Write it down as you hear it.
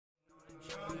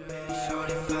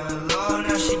Shorty fell low,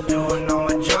 now she doing all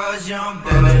my drugs, young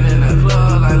baby in the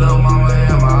club, like little mama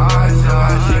in my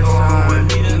eyesight. She going with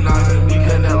me tonight, we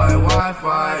connect like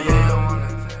Wi-Fi, yeah, on the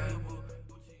table.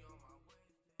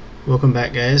 Welcome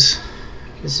back, guys.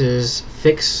 This is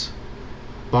PHIX,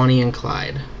 Bonnie and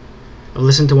Clyde. I've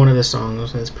listened to one of the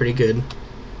songs and it's pretty good,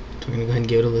 so I'm gonna go ahead and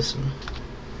give it a listen.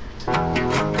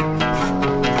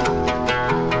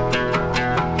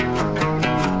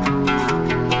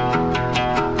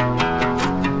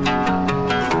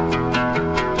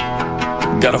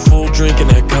 Got a full drink in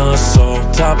that console,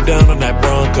 top down on that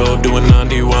Bronco, doing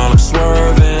 90 while I'm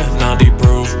swerving, 90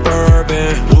 proof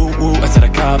bourbon. Woo woo, that's how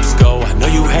the cops go. I know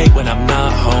you hate when I'm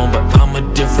not home, but I'm a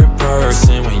different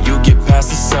person when you get past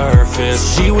the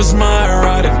surface. She was my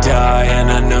ride or die,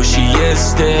 and I know she is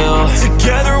still.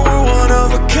 Together we're one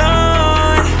of a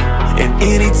kind, and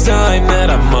anytime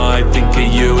that I might think of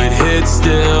you, it hits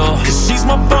still. Cause she's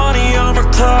my Bonnie, I'm her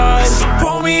Clyde. So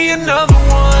roll me another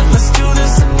one, let's do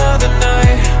this another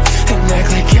night, and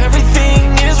act like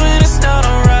everything is when it's not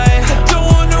alright. I don't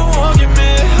want no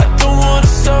argument, I don't wanna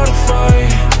start a fight,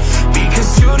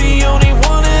 because you're the only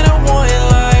one that I want in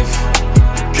life.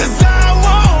 Cause I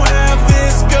won't have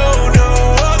this go no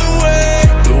other way.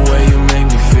 The way you make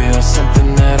me feel,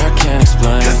 something that I can't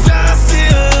explain. Cause I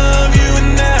still love you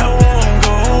and that won't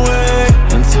go away.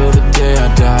 Until the day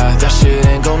I die, that shit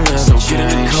ain't gon' never change. So get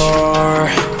in the car,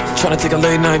 tryna take a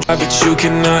late night drive, but you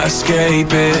cannot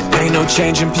escape it. Ain't no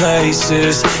changing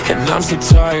places, and I'm so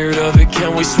tired of it.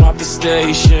 Can we swap the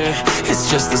station? It's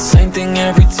just the same thing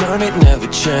every time, it never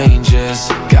changes.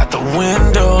 Got the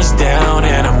windows down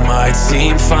and I might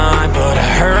seem fine, but I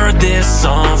heard this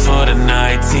song for the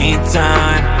 19th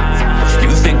time. You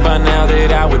think by now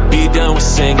that I would be done with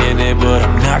singing it, but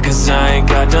I'm not, cause I ain't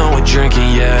got done with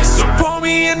drinking yet. So pour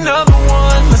me another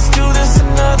one, let's do this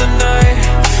another night,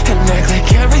 and act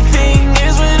like everything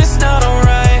is when it's not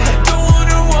alright. I don't want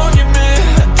no argument,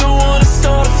 I don't wanna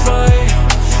start a fight,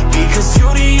 because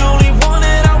you're the only one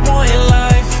that I want in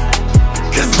life.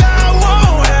 Cause I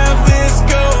won't have this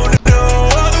go no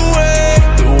other way.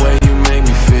 The way you make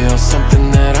me feel,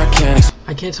 something that I can't explain.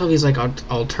 I can't tell if he's like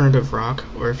alternative rock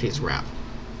or if he's rap.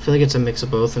 I feel like it's a mix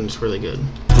of both and it's really good.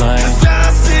 Cause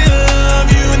I still love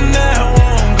you and that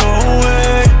won't go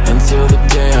away. Until the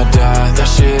day I die, that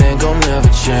shit ain't gon' never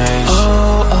change.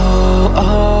 Oh, oh,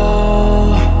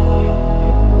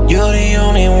 oh, you're the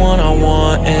only one I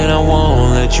want, and I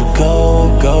won't let you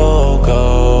go, go,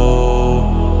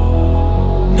 go.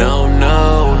 No,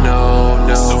 no, no,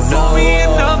 no, so no. Me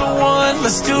another one,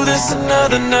 let's do this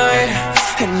another night,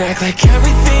 and act like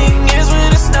everything is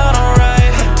when it's not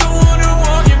alright. I don't want no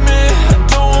argument, I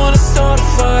don't wanna start a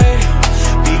fight,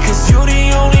 because you're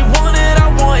the only one that I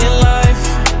want in life.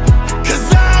 Cause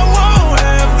I won't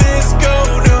have this go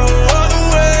no other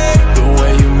way. The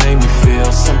way you make me feel,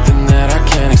 something that I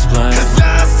can't explain. Cause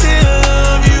I still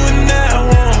love you and that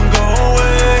won't go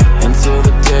away. Until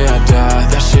the day I die,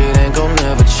 that shit ain't gon'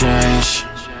 never change.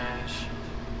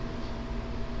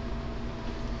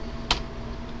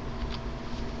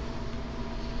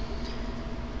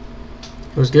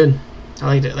 It was good. I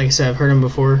liked it. Like I said, I've heard him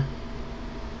before,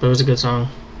 but it was a good song.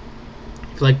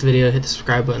 If you liked the video, hit the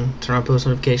subscribe button, turn on post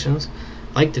notifications,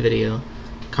 like the video,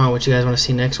 comment what you guys want to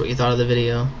see next, what you thought of the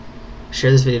video,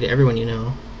 share this video to everyone you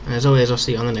know, and as always, I'll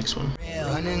see you on the next one.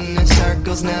 Running in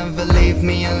circles, never leave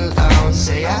me alone.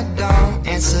 Say I don't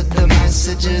answer the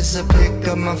messages or pick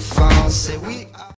up my phone. Say we